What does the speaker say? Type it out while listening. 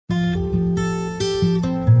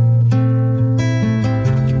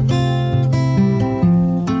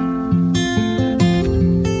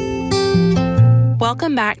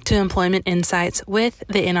Welcome back to Employment Insights with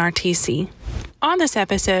the NRTC. On this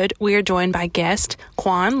episode, we are joined by guest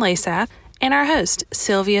Quan Leysath and our host,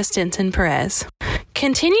 Sylvia Stinson-Perez.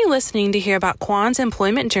 Continue listening to hear about Quan's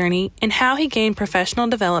employment journey and how he gained professional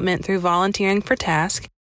development through volunteering for tasks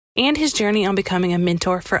and his journey on becoming a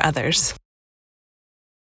mentor for others.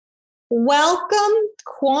 Welcome,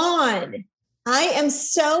 Quan. I am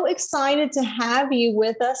so excited to have you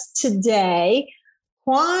with us today.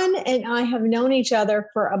 Quan and I have known each other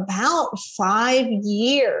for about 5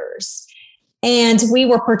 years, and we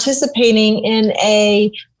were participating in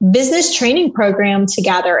a business training program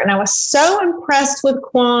together. And I was so impressed with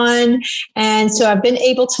Quan. And so I've been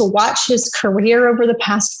able to watch his career over the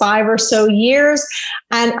past 5 or so years.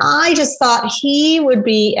 And I just thought he would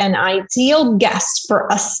be an ideal guest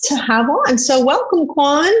for us to have on. So welcome,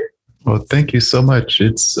 Quan. Well, thank you so much.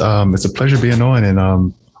 It's a pleasure being on.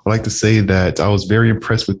 And I'd like to say that I was very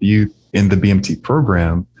impressed with you in the BMT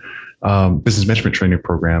program, business management training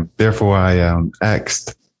program. Therefore, I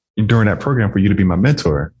asked during that program for you to be my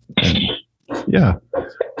mentor. And yeah.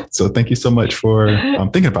 So thank you so much for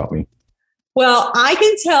thinking about me. Well, I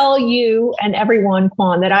can tell you and everyone,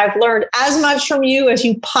 Quan, that I've learned as much from you as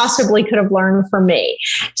you possibly could have learned from me.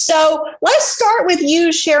 So let's start with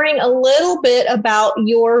you sharing a little bit about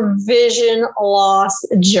your vision loss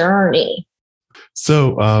journey.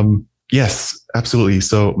 So, yes, absolutely.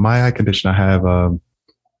 So my eye condition, I have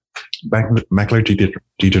macular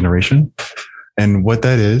degeneration. And what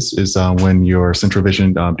that is when your central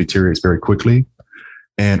vision deteriorates very quickly.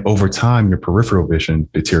 And over time, your peripheral vision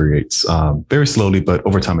deteriorates very slowly, but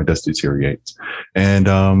over time it does deteriorate. And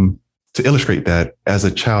to illustrate that, as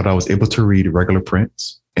a child, I was able to read regular print.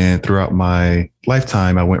 And throughout my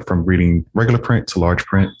lifetime, I went from reading regular print to large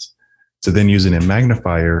print, to then using a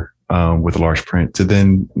magnifier with large print, to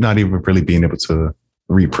then not even really being able to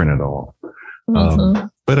reprint at all. Mm-hmm.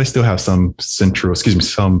 But I still have some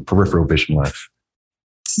peripheral vision left.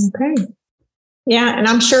 Okay. Yeah. And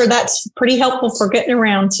I'm sure that's pretty helpful for getting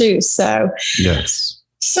around too. So, yes.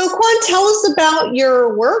 So Quan, tell us about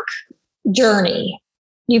your work journey.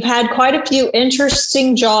 You've had quite a few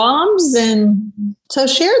interesting jobs, and so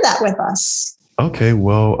share that with us. Okay.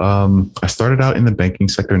 Well, I started out in the banking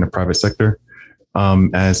sector, in the private sector,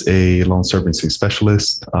 as a loan servicing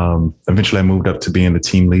specialist. Eventually I moved up to being the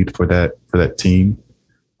team lead for that team.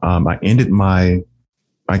 I ended my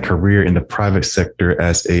career in the private sector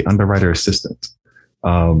as a underwriter assistant.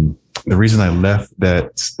 The reason I left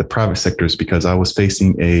the private sector is because I was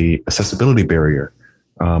facing a accessibility barrier.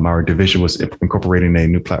 Our division was incorporating a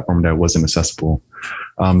new platform that wasn't accessible.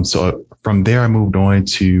 So from there, I moved on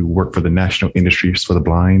to work for the National Industries for the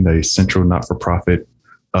Blind, a central not-for-profit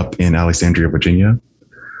up in Alexandria, Virginia.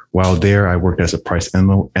 While there, I worked as a price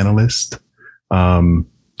analyst.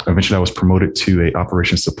 Eventually, I was promoted to a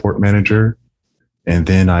operations support manager. And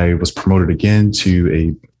then I was promoted again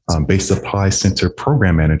to a base supply center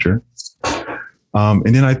program manager.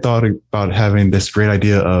 And then I thought about having this great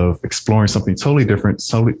idea of exploring something totally different,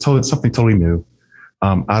 something totally new,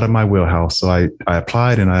 out of my wheelhouse. So I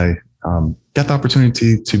applied, and I got the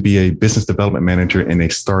opportunity to be a business development manager in a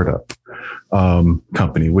startup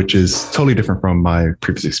company, which is totally different from my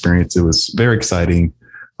previous experience. It was very exciting,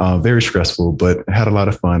 very stressful, but I had a lot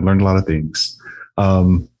of fun, learned a lot of things.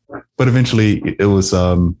 But eventually it was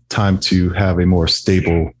time to have a more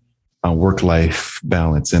stable work-life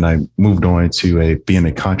balance. And I moved on to being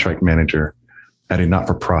a contract manager at a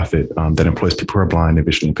not-for-profit that employs people who are blind and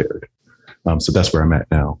visually impaired. So that's where I'm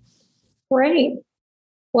at now. Great.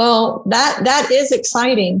 Well, that is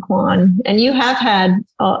exciting, Quan. And you have had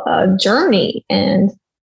a journey. And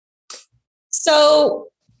so,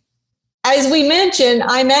 as we mentioned,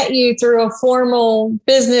 I met you through a formal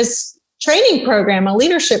business training program, a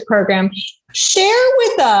leadership program. Share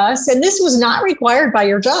with us, and this was not required by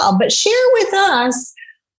your job, but share with us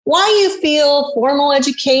why you feel formal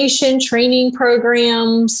education training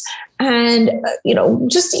programs and,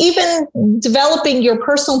 just even developing your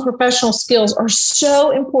personal and professional skills are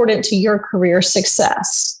so important to your career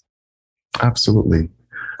success. Absolutely.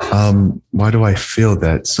 Why do I feel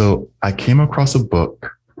that? So I came across a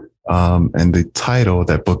book, and the title of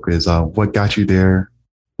that book is What Got You There?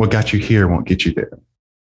 What Got You Here Won't Get You There.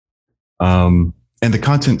 And the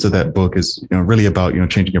contents of that book is really about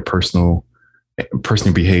changing your personal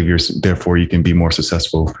behaviors, therefore you can be more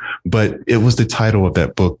successful. But it was the title of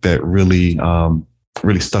that book that really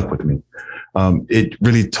stuck with me. It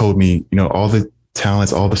really told me all the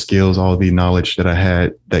talents, all the skills, all the knowledge that I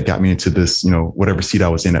had that got me into this whatever seat I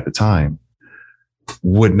was in at the time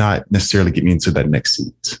would not necessarily get me into that next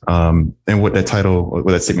seat. And what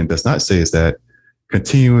that statement does not say is that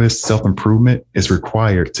continuous self-improvement is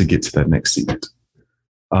required to get to that next seat.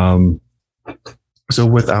 So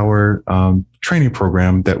with our training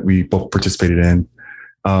program that we both participated in,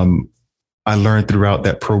 I learned throughout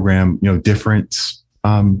that program, different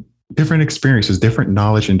experiences, different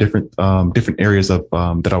knowledge, and different areas of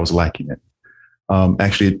that I was lacking in.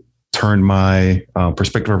 Actually, it turned my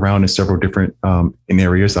perspective around in several different in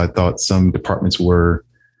areas. I thought some departments were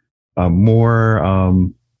more,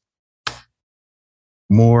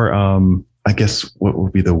 I guess, what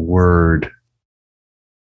would be the word?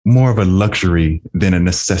 More of a luxury than a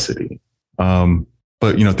necessity. But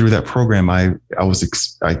through that program, I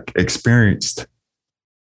experienced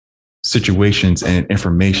situations and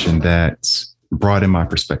information that broadened my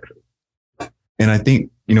perspective. And I think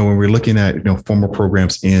when we're looking at formal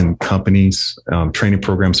programs in companies, training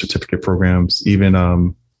programs, certificate programs,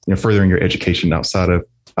 even furthering your education outside of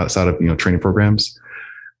training programs,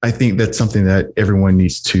 I think that's something that everyone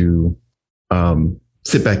needs to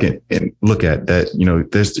sit back and look at. That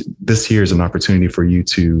this here is an opportunity for you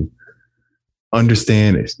to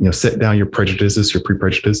understand, set down your prejudices, your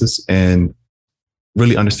pre-prejudices, and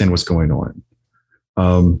really understand what's going on.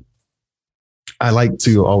 I like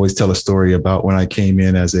to always tell a story about when I came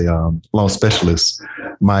in as a law specialist.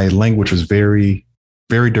 My language was very,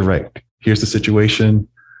 very direct. Here's the situation.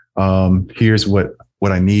 Here's what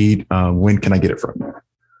I need. When can I get it from you?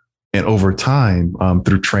 And over time,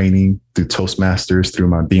 through training, through Toastmasters, through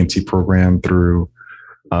my BMT program, through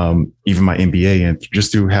even my MBA, and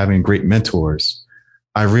just through having great mentors,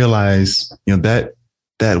 I realized, that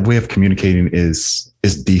way of communicating is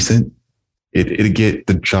decent. It get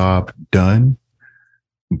the job done,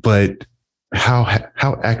 but how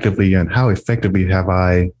actively and how effectively have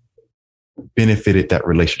I benefited that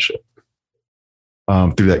relationship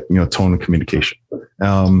through that tone of communication,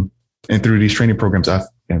 and through these training programs, I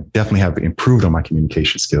definitely have improved on my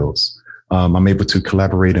communication skills. I'm able to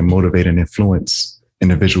collaborate and motivate and influence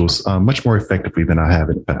individuals much more effectively than I have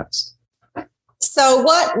in the past. So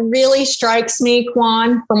what really strikes me,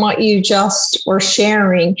 Quan, from what you just were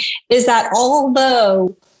sharing, is that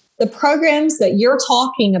although the programs that you're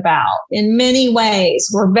talking about in many ways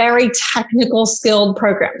were very technical skilled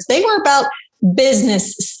programs, they were about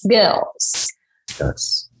business skills.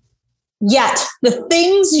 Yes. Yet the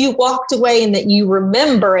things you walked away and that you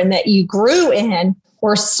remember and that you grew in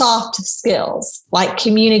were soft skills like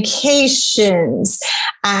communications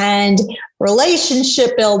and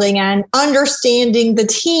relationship building and understanding the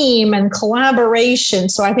team and collaboration.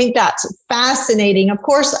 So I think that's fascinating. Of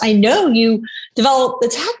course, I know you developed the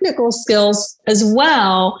technical skills as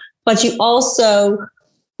well, but you also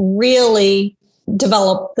really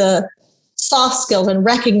developed the soft skills and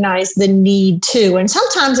recognize the need to. And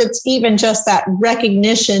sometimes it's even just that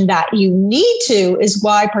recognition that you need to is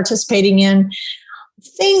why participating in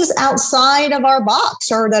things outside of our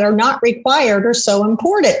box or that are not required are so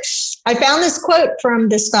important. I found this quote from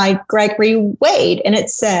this guy, Gregory Wade, and it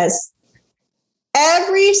says,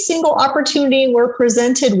 every single opportunity we're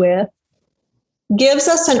presented with gives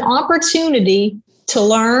us an opportunity to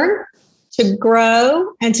learn, to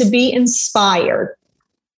grow, and to be inspired,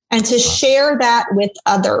 and to share that with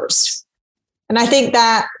others. And I think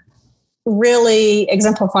that really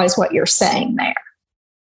exemplifies what you're saying there.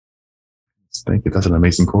 Thank you. That's an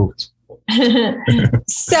amazing quote.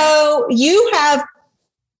 So you have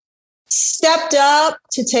stepped up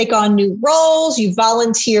to take on new roles. You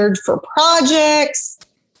volunteered for projects.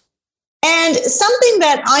 And something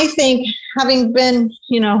that I think, having been,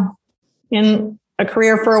 in a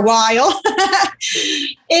career for a while,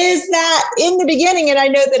 is that in the beginning, and I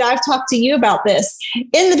know that I've talked to you about this,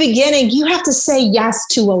 in the beginning, you have to say yes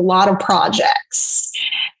to a lot of projects.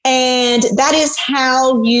 And that is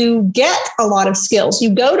how you get a lot of skills. You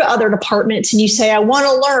go to other departments and you say, I want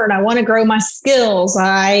to learn, I want to grow my skills,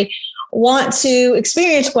 I want to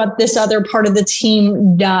experience what this other part of the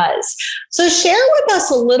team does. So share with us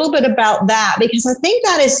a little bit about that, because I think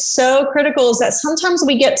that is so critical, is that sometimes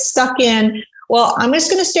we get stuck in, well, I'm just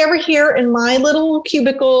going to stay over here in my little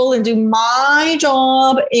cubicle and do my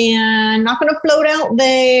job and not going to float out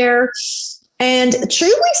there. And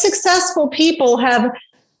truly successful people have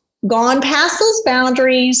gone past those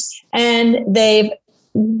boundaries and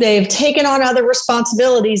they've taken on other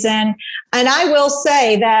responsibilities. And I will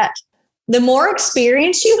say that the more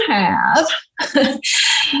experience you have,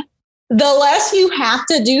 the less you have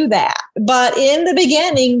to do that. But in the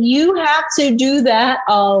beginning, you have to do that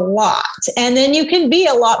a lot. And then you can be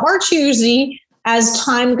a lot more choosy as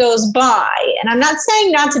time goes by. And I'm not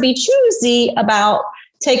saying not to be choosy about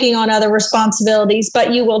taking on other responsibilities,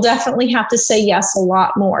 but you will definitely have to say yes a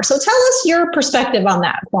lot more. So tell us your perspective on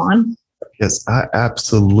that, Quan. Yes, I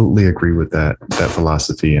absolutely agree with that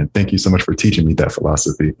philosophy, and thank you so much for teaching me that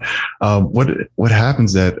philosophy. What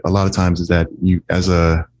happens that a lot of times is that you, as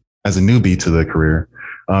a newbie to the career,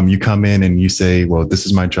 you come in and you say, "Well, this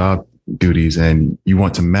is my job duties," and you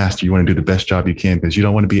want to master. You want to do the best job you can because you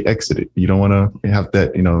don't want to be exited. You don't want to have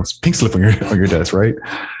that pink slip on your desk, right?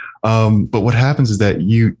 But what happens is that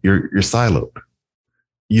you're siloed.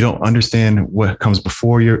 You don't understand what comes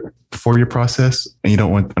before your process, and you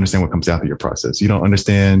don't understand what comes after your process. You don't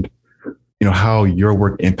understand, how your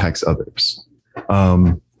work impacts others.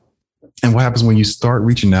 And what happens when you start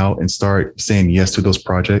reaching out and start saying yes to those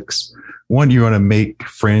projects? One, you're going to make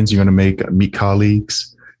friends. You're going to meet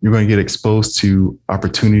colleagues. You're going to get exposed to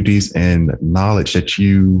opportunities and knowledge that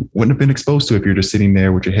you wouldn't have been exposed to if you're just sitting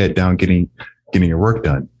there with your head down, getting your work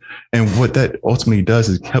done. And what that ultimately does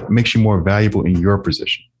is makes you more valuable in your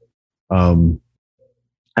position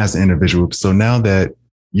as an individual. So now that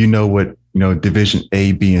you know what division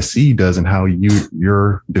A, B, and C does and how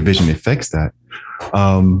your division affects that,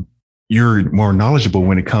 you're more knowledgeable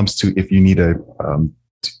when it comes to if you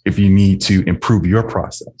need to improve your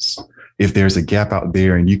process. If there's a gap out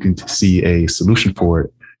there and you can see a solution for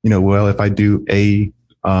it, well, if I do A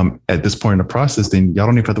at this point in the process, then y'all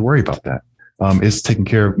don't even have to worry about that. It's taken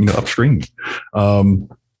care of, upstream.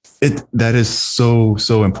 That is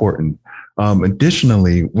so important.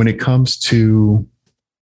 Additionally, when it comes to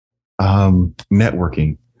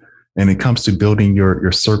networking and it comes to building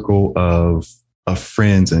your circle of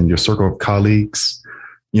friends and your circle of colleagues,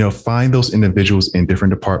 find those individuals in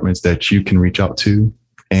different departments that you can reach out to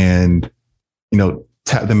and,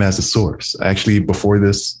 tap them as a source. Actually, before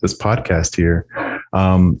this podcast here,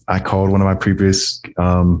 I called one of my previous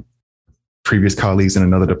colleagues in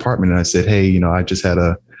another department. And I said, hey, I just had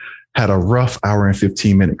a rough hour and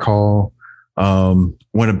 15-minute call. Want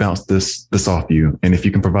to bounce this off you. And if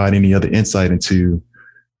you can provide any other insight into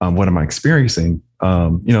what am I experiencing,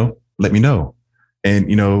 let me know. And,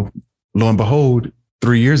 lo and behold,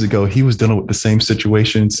 3 years ago, he was dealing with the same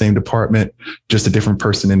situation, same department, just a different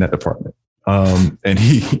person in that department. And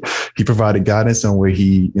he provided guidance on where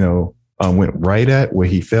he, went right at, where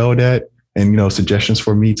he failed at, and, suggestions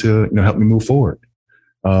for me to, help me move forward.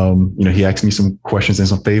 He asked me some questions and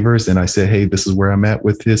some favors, and I said, hey, this is where I'm at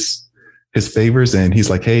with his favors. And he's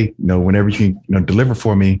like, hey, whenever you can, deliver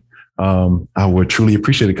for me, I would truly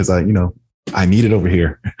appreciate it because I need it over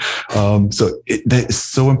here. So that is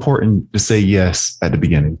so important to say yes at the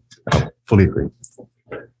beginning. I fully agree.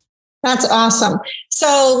 That's awesome.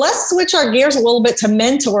 So let's switch our gears a little bit to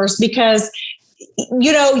mentors because,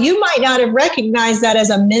 you might not have recognized that as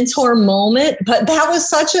a mentor moment, but that was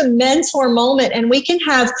such a mentor moment. And we can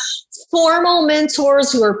have formal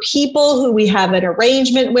mentors who are people who we have an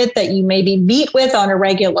arrangement with that you maybe meet with on a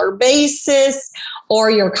regular basis,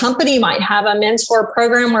 or your company might have a mentor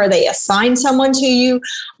program where they assign someone to you.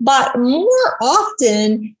 But more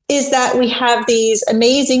often is that we have these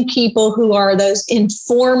amazing people who are those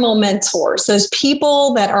informal mentors, those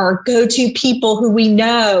people that are go-to people who we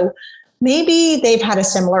know maybe they've had a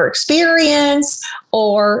similar experience,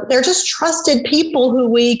 or they're just trusted people who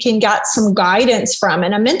we can get some guidance from.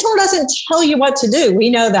 And a mentor doesn't tell you what to do.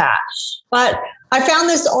 We know that. But I found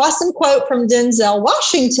this awesome quote from Denzel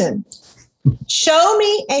Washington. Show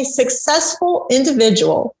me a successful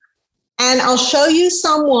individual, and I'll show you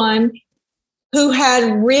someone who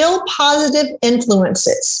had real positive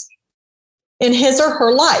influences in his or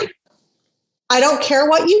her life. I don't care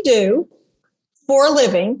what you do for a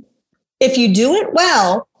living. If you do it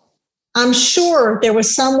well, I'm sure there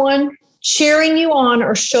was someone cheering you on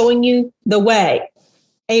or showing you the way,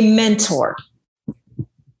 a mentor.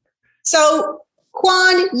 So,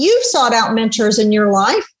 Quan, you've sought out mentors in your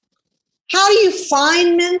life. How do you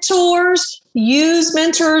find mentors, use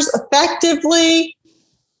mentors effectively?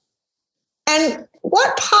 And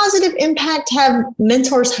what positive impact have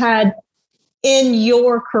mentors had in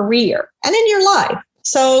your career and in your life?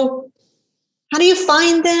 So, how do you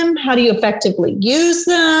find them? How do you effectively use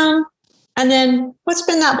them? And then what's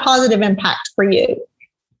been that positive impact for you?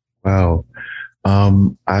 Wow.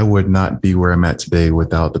 I would not be where I'm at today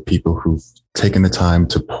without the people who've taken the time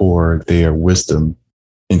to pour their wisdom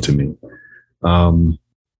into me. I'm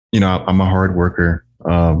a hard worker.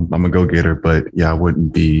 I'm a go-getter, but I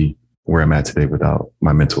wouldn't be where I'm at today without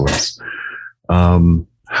my mentors.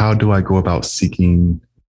 How do I go about seeking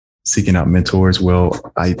out mentors? Well,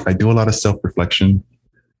 I do a lot of self-reflection.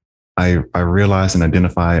 I realize and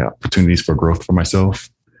identify opportunities for growth for myself.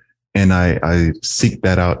 And I seek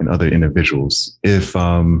that out in other individuals. If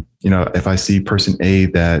I see person A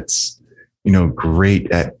that's,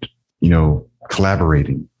 great at,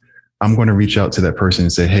 collaborating, I'm going to reach out to that person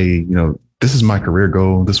and say, hey, this is my career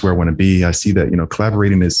goal. This is where I want to be. I see that,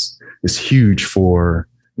 collaborating is huge for,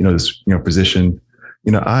 this, position.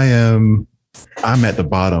 I'm at the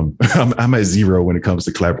bottom. I'm at zero when it comes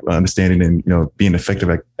to understanding and, being effective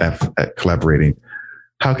at collaborating.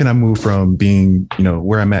 How can I move from being,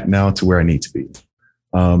 where I'm at now to where I need to be?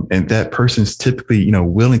 And that person's typically,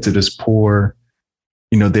 willing to just pour,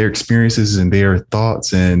 their experiences and their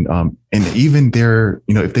thoughts and even their,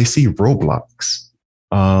 if they see roadblocks,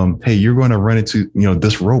 hey, you're going to run into,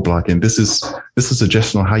 this roadblock, and this is a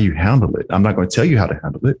suggestion on how you handle it. I'm not going to tell you how to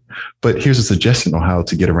handle it, but here's a suggestion on how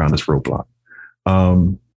to get around this roadblock.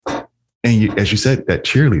 And as you said, that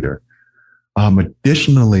cheerleader.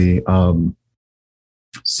 Additionally,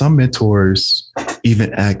 some mentors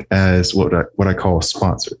even act as what I call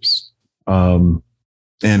sponsors.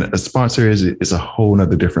 And a sponsor is a whole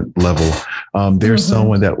nother different level. There's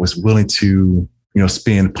someone that was willing to,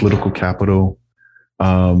 spend political capital,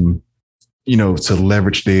 to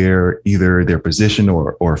leverage either their position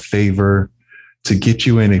or favor to get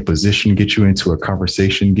you in a position, get you into a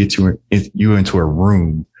conversation, get you into a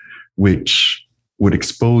room, which would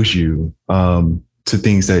expose you to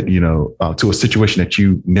things that, to a situation that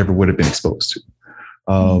you never would have been exposed to.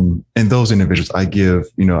 And those individuals I give,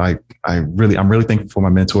 I'm really thankful for my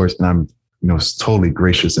mentors, and I'm, totally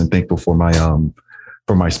gracious and thankful for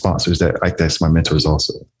my sponsors that's my mentors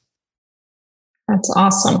also. That's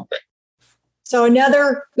awesome. So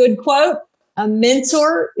another good quote, a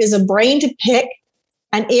mentor is a brain to pick,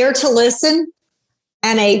 an ear to listen,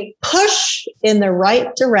 and a push in the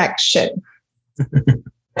right direction.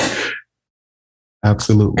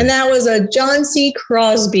 Absolutely. And that was a John C.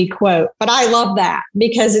 Crosby quote, but I love that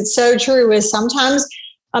because it's so true. Is sometimes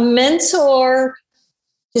a mentor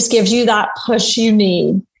just gives you that push you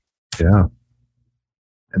need. Yeah.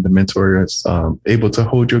 And the mentor is able to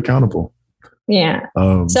hold you accountable. Yeah.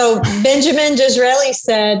 So Benjamin Disraeli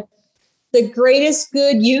said, the greatest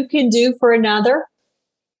good you can do for another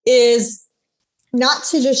is not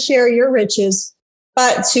to just share your riches,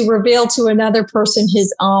 but to reveal to another person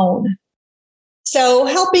his own. So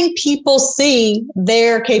helping people see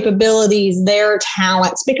their capabilities, their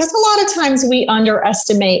talents, because a lot of times we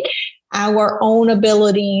underestimate our own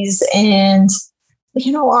abilities and,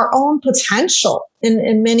 our own potential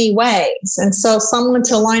in many ways. And so someone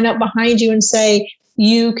to line up behind you and say,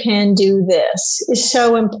 you can do this is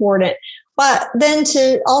so important. But then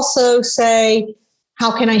to also say,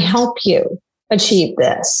 how can I help you achieve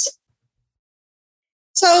this?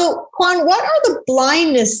 So, Quan, what are the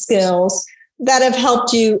blindness skills that have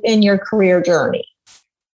helped you in your career journey?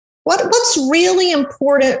 What's really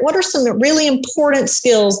important? What are some really important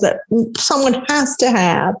skills that someone has to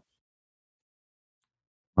have?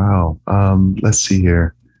 Wow. Let's see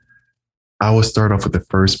here. I will start off with the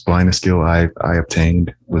first blindness skill I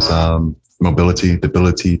obtained was mobility, the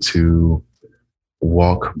ability to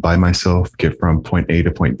walk by myself, get from point A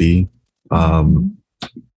to point B. The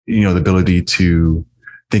ability to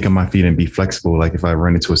think on my feet and be flexible. Like if I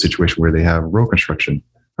run into a situation where they have road construction,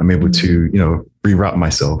 I'm able to, reroute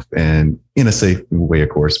myself and in a safe way, of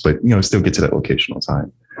course, but, still get to that location on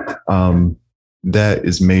time. That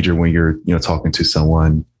is major when you're, talking to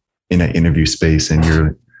someone in an interview space and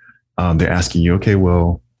they're asking you, okay,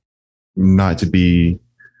 well, not to be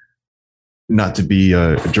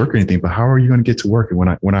a jerk or anything, but how are you going to get to work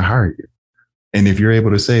when I hire you? And if you're able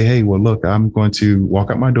to say, hey, well, look, I'm going to walk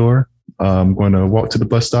out my door. I'm going to walk to the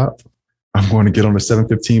bus stop. I'm going to get on the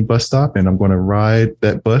 7:15 bus stop, and I'm going to ride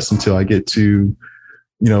that bus until I get to,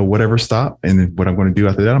 whatever stop. And then what I'm going to do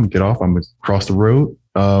after that, I'm going to get off. I'm going to cross the road,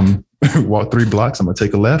 walk 3 blocks. I'm going to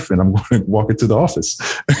take a left, and I'm going to walk into the office.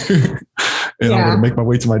 And I'm going to make my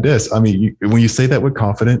way to my desk. I mean, when you say that with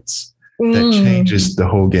confidence, that changes the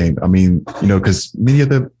whole game. I mean, because many of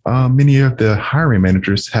the hiring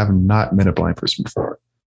managers have not met a blind person before.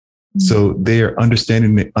 So their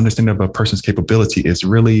understanding of a person's capability is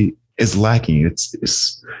lacking.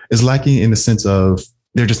 It's lacking in the sense of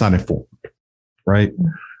they're just not informed, right?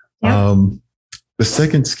 Yeah. The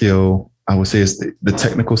second skill I would say is the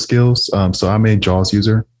technical skills. So I'm a JAWS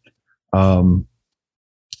user, and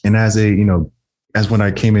as when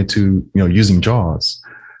I came into using JAWS,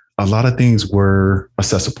 a lot of things were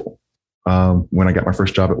accessible. When I got my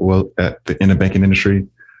first job in the banking industry,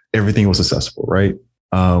 everything was accessible, right?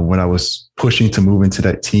 When I was pushing to move into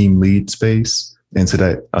that team lead space, into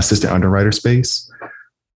that assistant underwriter space,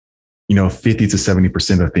 50 to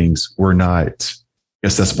 70% of things were not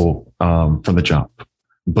accessible from the jump.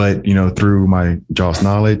 But, through my JAWS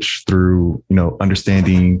knowledge, through,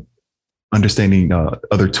 understanding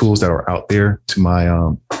other tools that are out there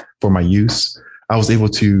for my use, I was able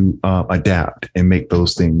to adapt and make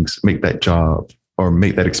those things, make that job or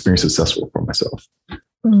make that experience successful for myself.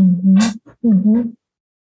 Mm-hmm. Mm-hmm.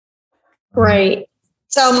 Great.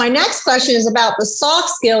 So my next question is about the soft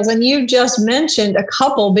skills. And you just mentioned a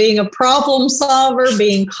couple, being a problem solver,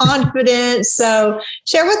 being confident. So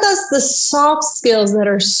share with us the soft skills that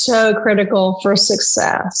are so critical for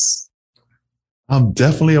success.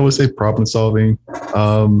 Definitely, I would say problem solving,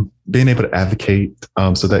 being able to advocate.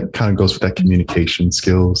 So that kind of goes with that communication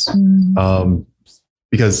skills,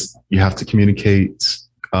 because you have to communicate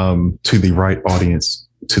to the right audience,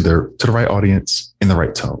 to the right audience in the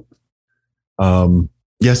right tone.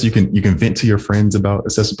 Yes, you can vent to your friends about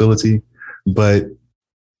accessibility, but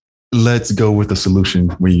let's go with the solution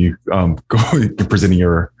when you you're presenting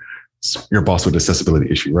your boss with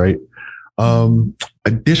accessibility issue, right?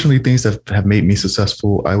 Additionally, things that have made me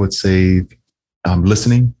successful, I would say,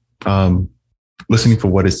 listening for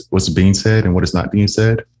what's being said and what is not being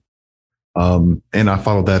said. And I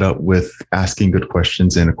follow that up with asking good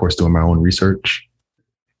questions and, of course, doing my own research.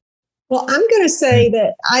 Well, I'm going to say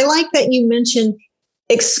that I like that you mentioned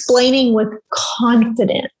explaining with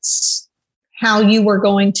confidence how you were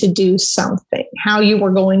going to do something, how you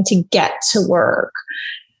were going to get to work,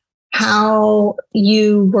 how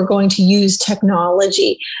you were going to use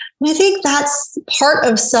technology. And I think that's part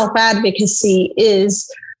of self-advocacy,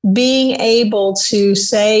 is being able to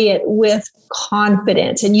say it with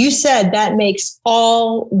confidence. And you said that makes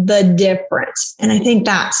all the difference. And I think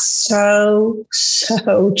that's so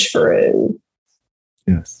true.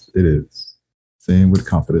 Yes, it is. Same with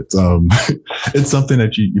confidence. It's something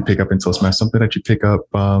that you pick up in Toastmasters, something that you pick up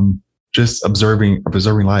just observing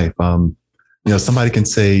life. Somebody can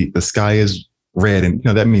say the sky is red, and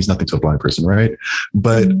that means nothing to a blind person, right?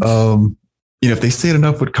 But if they say it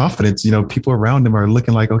enough with confidence, people around them are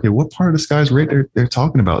looking like, okay, what part of the sky is red they're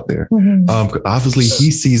talking about there? Obviously,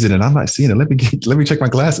 he sees it, and I'm not seeing it. Let me check my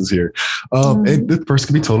glasses here. And this person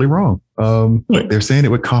could be totally wrong. But they're saying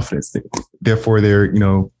it with confidence. Therefore, they're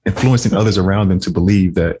influencing others around them to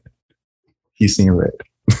believe that he's seeing red.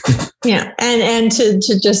 Yeah. And to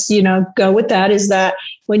just, go with that is that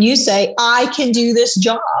when you say, I can do this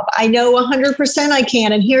job, I know 100% I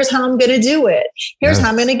can, and here's how I'm going to do it. Here's how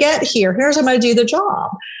I'm going to get here. Here's how I'm going to do the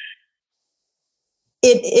job.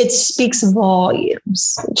 It speaks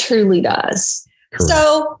volumes. It truly does. Correct.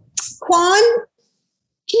 So, Quan,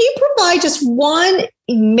 can you provide just one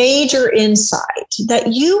major insight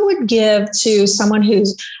that you would give to someone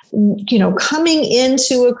who's, coming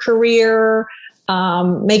into a career,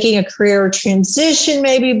 making a career transition,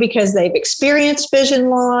 maybe because they've experienced vision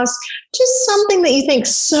loss, just something that you think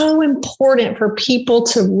is so important for people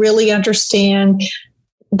to really understand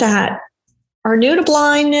that are new to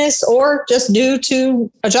blindness or just new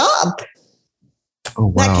to a job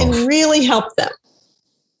that can really help them?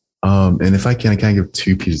 And if I can give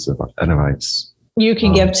two pieces of advice. You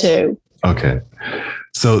can give two. Okay.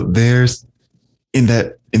 So there's in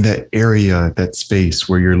that area, that space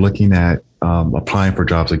where you're looking at applying for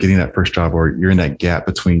jobs or getting that first job, or you're in that gap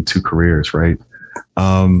between two careers, right?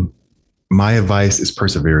 My advice is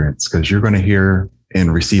perseverance, because you're going to hear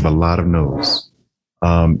and receive a lot of no's.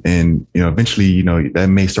 And, eventually, that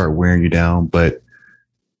may start wearing you down, but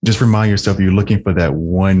just remind yourself you're looking for that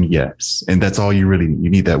one yes. And that's all you really need. You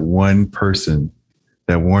need that one person,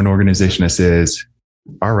 that one organization that says,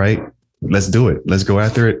 all right, let's do it. Let's go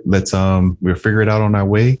after it. We'll figure it out on our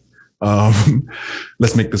way.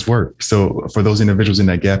 Let's make this work. So for those individuals in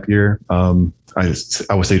that gap year, I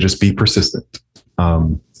would say just be persistent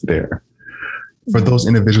there. For those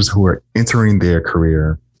individuals who are entering their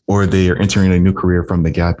career, or they are entering a new career from the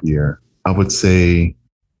gap year, I would say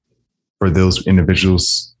for those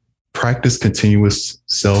individuals, practice continuous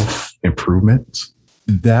self-improvement.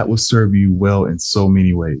 That will serve you well in so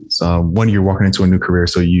many ways. One, you're walking into a new career,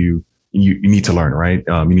 so you need to learn, right?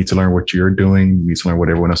 You need to learn what you're doing. You need to learn what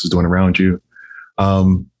everyone else is doing around you.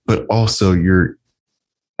 But also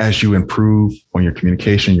as you improve on your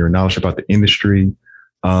communication, your knowledge about the industry,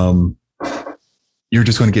 you're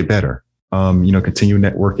just going to get better. Continue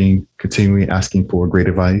networking, continuing asking for great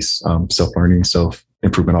advice, self-learning,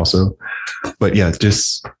 self-improvement also. But yeah,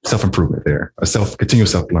 just self-improvement there,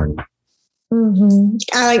 continuous self-learning.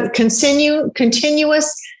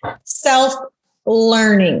 Continuous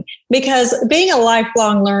self-learning, because being a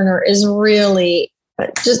lifelong learner is really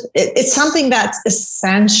it's something that's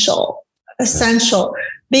essential,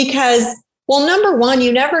 because, well, number one,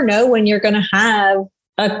 you never know when you're going to have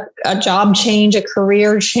a job change, a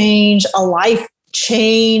career change, a life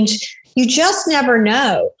change. You just never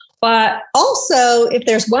know. But also, if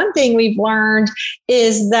there's one thing we've learned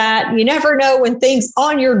is that you never know when things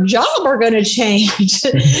on your job are going to change.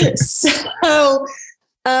 So,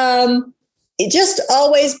 just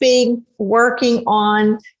always being working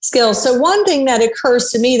on skills. So one thing that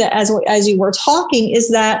occurs to me that as you were talking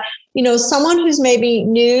is that, someone who's maybe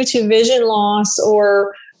new to vision loss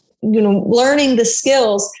or, learning the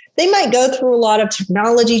skills, they might go through a lot of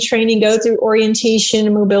technology training, go through orientation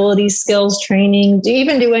and mobility skills training,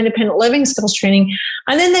 even do independent living skills training.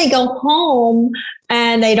 And then they go home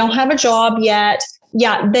and they don't have a job yet.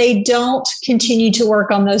 Yeah, they don't continue to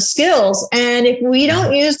work on those skills. And if we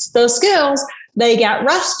don't use those skills, they get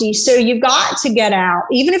rusty. So you've got to get out,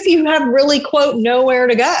 even if you have really, quote, nowhere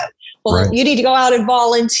to go. Well, You need to go out and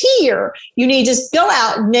volunteer. You need to just go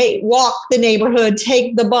out and walk the neighborhood,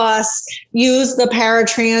 take the bus, use the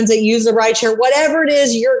paratransit, use the rideshare, whatever it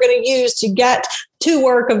is you're going to use to get to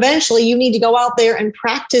work eventually. You need to go out there and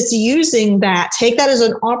practice using that. Take that as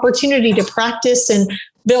an opportunity to practice and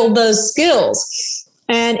build those skills.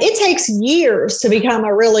 And it takes years to become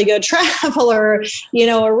a really good traveler,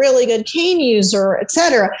 a really good cane user, et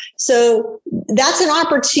cetera. So that's an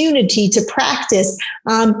opportunity to practice.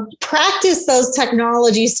 Practice those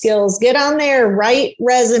technology skills. Get on there, write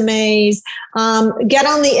resumes, get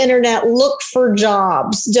on the internet, look for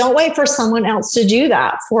jobs. Don't wait for someone else to do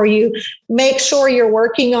that for you. Make sure you're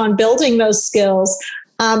working on building those skills.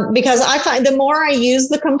 Because I find the more I use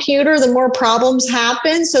the computer, the more problems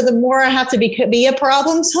happen. So the more I have to be a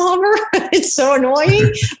problem solver. It's so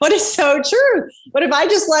annoying, but it's so true. But if I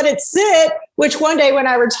just let it sit, which one day when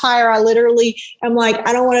I retire, I literally am like,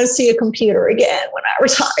 I don't want to see a computer again when I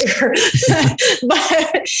retire.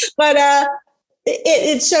 but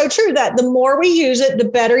it's so true that the more we use it, the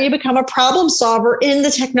better you become a problem solver in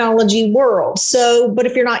the technology world. So, but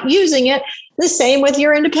if you're not using it, the same with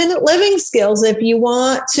your independent living skills. If you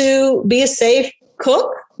want to be a safe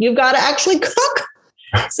cook, you've got to actually cook.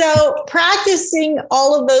 So practicing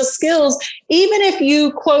all of those skills, even if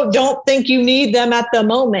you, quote, don't think you need them at the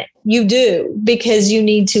moment, you do, because you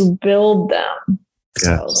need to build them.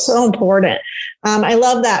 Yeah. So important. I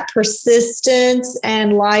love that persistence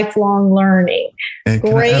and lifelong learning. And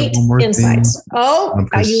great insights.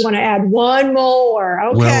 You want to add one more?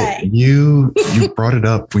 Okay. Well, you brought it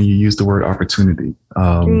up when you used the word opportunity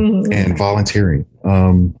and volunteering.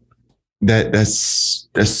 That's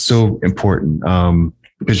so important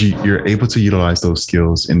because you're able to utilize those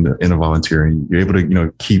skills in the volunteering. You're able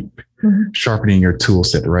to keep sharpening your tool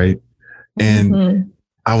set, right? And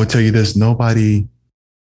I would tell you this: nobody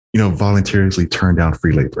voluntarily turn down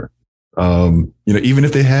free labor. Even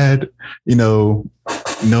if they had, no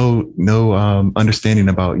understanding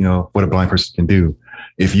about, what a blind person can do.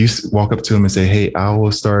 If you walk up to them and say, hey, I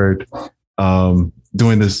will start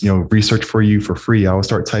doing this, research for you for free. I will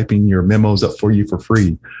start typing your memos up for you for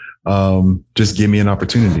free. Just give me an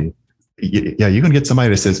opportunity. Yeah, you're going to get somebody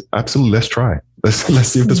that says, absolutely, let's try. Let's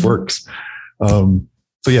see if this works. So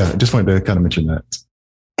yeah, I just wanted to kind of mention that.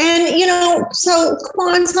 And, so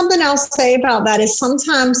Quan, something I'll say about that is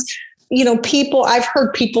sometimes, I've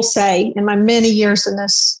heard people say in my many years in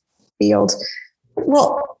this field,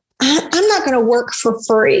 well, I'm not going to work for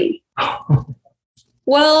free.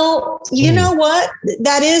 Well, you know what?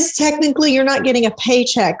 That is technically, you're not getting a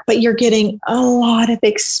paycheck, but you're getting a lot of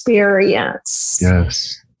experience.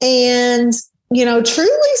 Yes. And,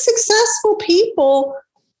 truly successful people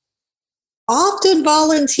often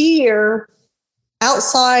volunteer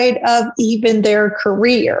outside of even their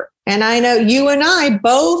career. And I know you and I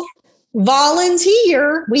both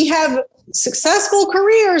volunteer. We have successful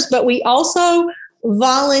careers, but we also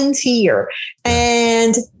volunteer.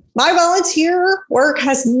 And my volunteer work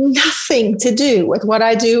has nothing to do with what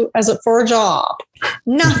I do for a job.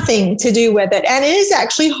 Nothing to do with it. And it is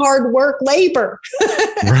actually hard work labor.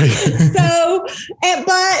 Right.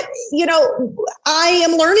 But I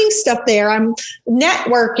am learning stuff there. I'm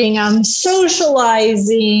networking, I'm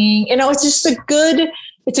socializing, it's just a good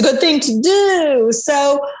thing to do.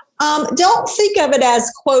 So don't think of it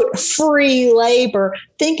as, quote, free labor.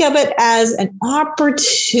 Think of it as an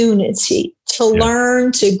opportunity to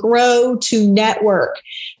learn, to grow, to network,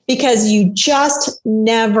 because you just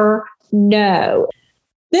never know.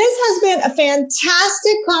 This has been a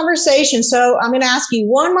fantastic conversation. So I'm going to ask you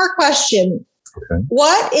one more question. Okay.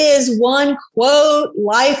 What is one quote,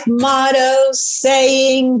 life motto,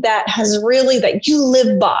 saying that you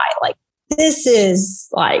live by? Like, this is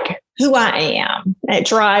like who I am. It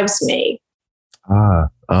drives me.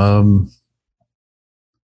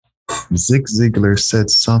 Zig Ziglar said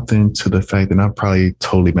something to the fact, and I'll probably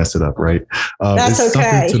totally mess it up, right? That's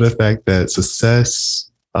okay. Something to the fact that success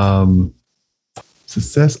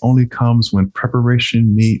Success only comes when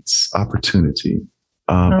preparation meets opportunity.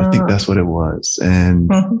 I think that's what it was. And,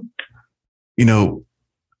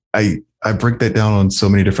 I break that down on so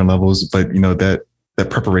many different levels, but, that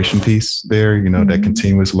preparation piece there, that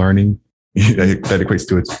continuous learning, that equates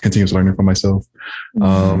to continuous learning for myself.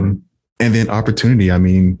 And then opportunity. I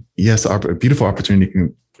mean, yes, a beautiful opportunity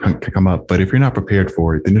can come up, but if you're not prepared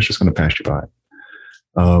for it, then it's just going to pass you by.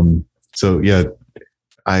 So yeah,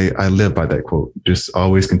 I live by that quote. Just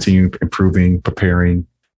always continue improving, preparing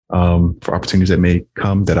for opportunities that may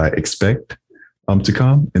come that I expect to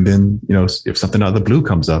come. And then, if something out of the blue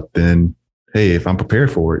comes up, then, hey, if I'm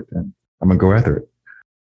prepared for it, then I'm going to go after it.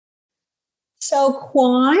 So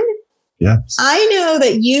Quan, yes, I know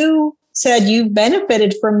that you said you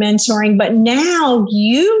benefited from mentoring, but now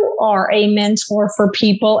you are a mentor for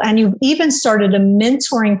people, and you've even started a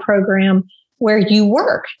mentoring program where you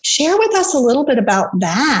work. Share with us a little bit about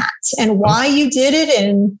that and why you did it,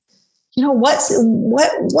 and what's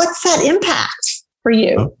that impact for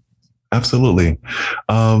you? Oh, absolutely.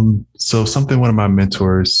 So something one of my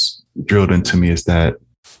mentors drilled into me is that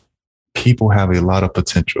people have a lot of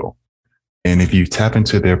potential, and if you tap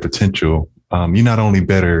into their potential, you not only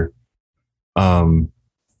better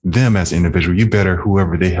them as an individual, you better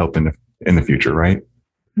whoever they help in the future, right?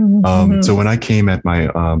 So when I came at my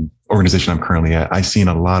organization I'm currently at, I seen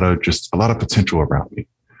a lot of potential around me.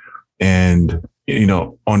 And,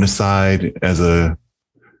 on the side, as a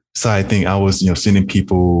side thing, I was, sending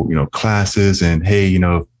people, classes and, hey,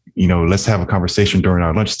 let's have a conversation during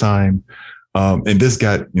our lunchtime. And this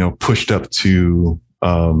got, pushed up to,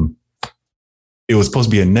 it was supposed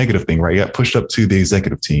to be a negative thing, right? It got pushed up to the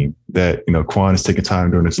executive team that, Quan is taking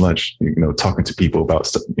time during his lunch, talking to people about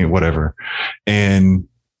stuff, whatever. And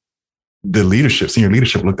the senior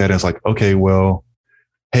leadership looked at it as like, okay, well,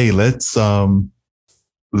 hey, let's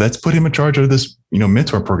put him in charge of this,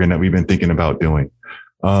 mentor program that we've been thinking about doing.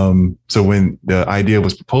 So when the idea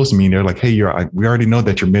was proposed to me, they're like, hey, we already know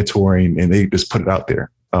that you're mentoring, and they just put it out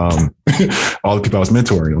there. All the people I was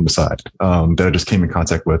mentoring on the side, that I just came in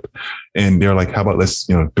contact with. And they're like, how about let's,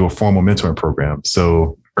 do a formal mentoring program.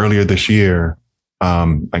 So earlier this year,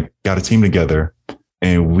 I got a team together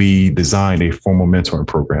and we designed a formal mentoring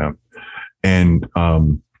program. And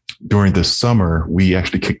during the summer, we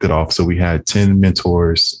actually kicked it off. So we had 10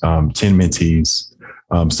 mentors, 10 mentees,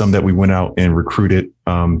 some that we went out and recruited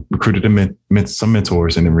some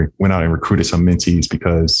mentors, and then we went out and recruited some mentees,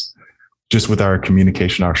 because just with our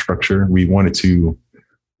communication, our structure, we wanted to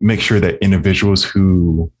make sure that individuals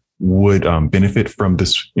who would benefit from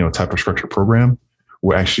this, type of structured program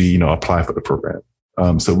will actually, apply for the program.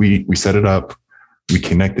 So we set it up, we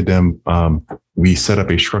connected them, we set up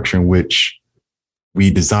a structure in which we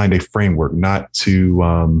designed a framework, not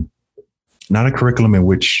a curriculum in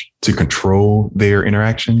which to control their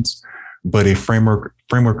interactions, but a framework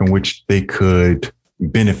in which they could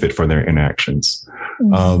benefit from their interactions.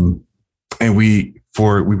 And we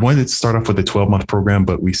wanted to start off with a 12-month program,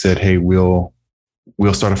 but we said, hey, we'll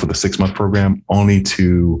start off with a 6-month program, only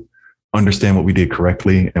to understand what we did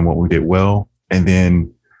correctly and what we did well, and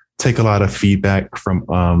then take a lot of feedback from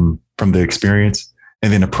the experience,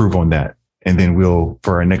 and then improve on that. And then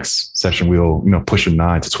for our next session, we'll push a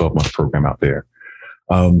 9 to 12-month program out there.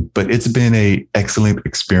 But it's been an excellent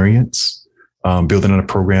experience building on a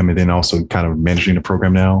program, and then also kind of managing the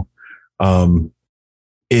program now.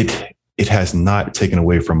 It has not taken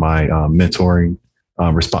away from my mentoring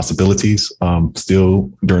responsibilities.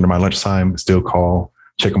 Still during my lunchtime, still call,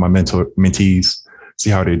 check on my mentees, see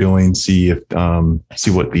how they're doing, see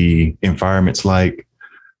what the environment's like.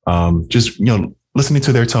 Just listening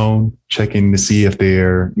to their tone, checking to see if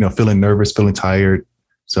they're feeling nervous, feeling tired.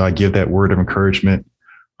 So I give that word of encouragement.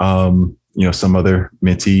 Some other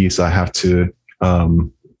mentees I have to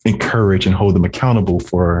encourage and hold them accountable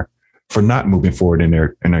for not moving forward in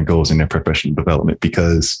their goals and their professional development,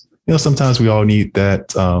 because sometimes we all need that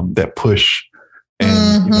push,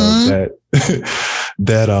 and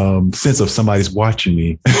that sense of somebody's watching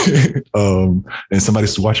me, and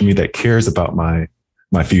somebody's watching me that cares about my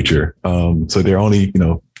future. So they're only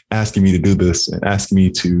asking me to do this and asking me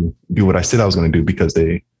to do what I said I was going to do because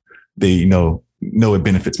they know it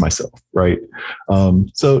benefits myself, right?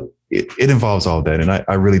 So it involves all that. And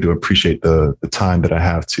I really do appreciate the time that I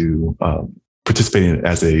have to participate in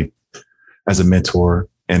it as a mentor,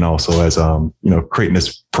 and also as, creating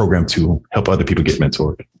this program to help other people get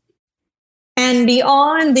mentored. And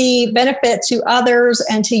beyond the benefit to others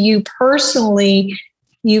and to you personally,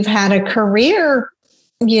 you've had a career,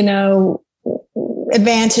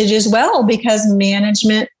 advantage as well, because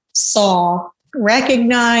management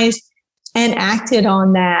recognized and acted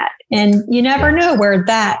on that. And you never know where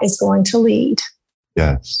that is going to lead.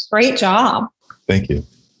 Yes. Great job. Thank you.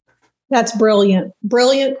 That's brilliant.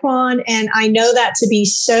 Brilliant, Quan. And I know that to be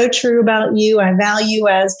so true about you. I value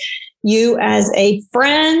you as a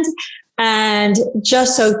friend. And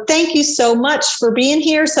just so thank you so much for being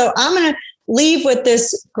here. So I'm going to leave with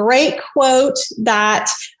this great quote that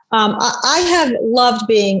I have loved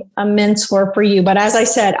being a mentor for you. But as I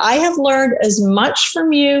said, I have learned as much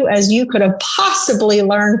from you as you could have possibly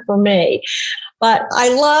learned from me. But I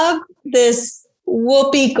love this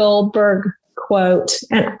Whoopi Goldberg quote.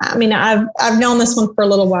 And I mean, I've known this one for a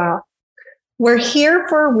little while. We're here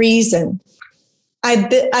for a reason.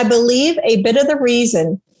 I believe a bit of the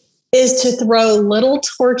reason is to throw little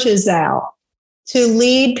torches out to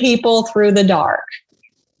lead people through the dark.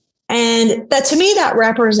 And that, to me, that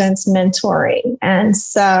represents mentoring. And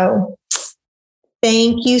so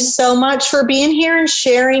thank you so much for being here and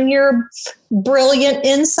sharing your brilliant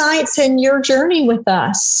insights and your journey with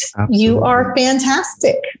us. Absolutely. You are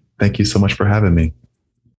fantastic. Thank you so much for having me.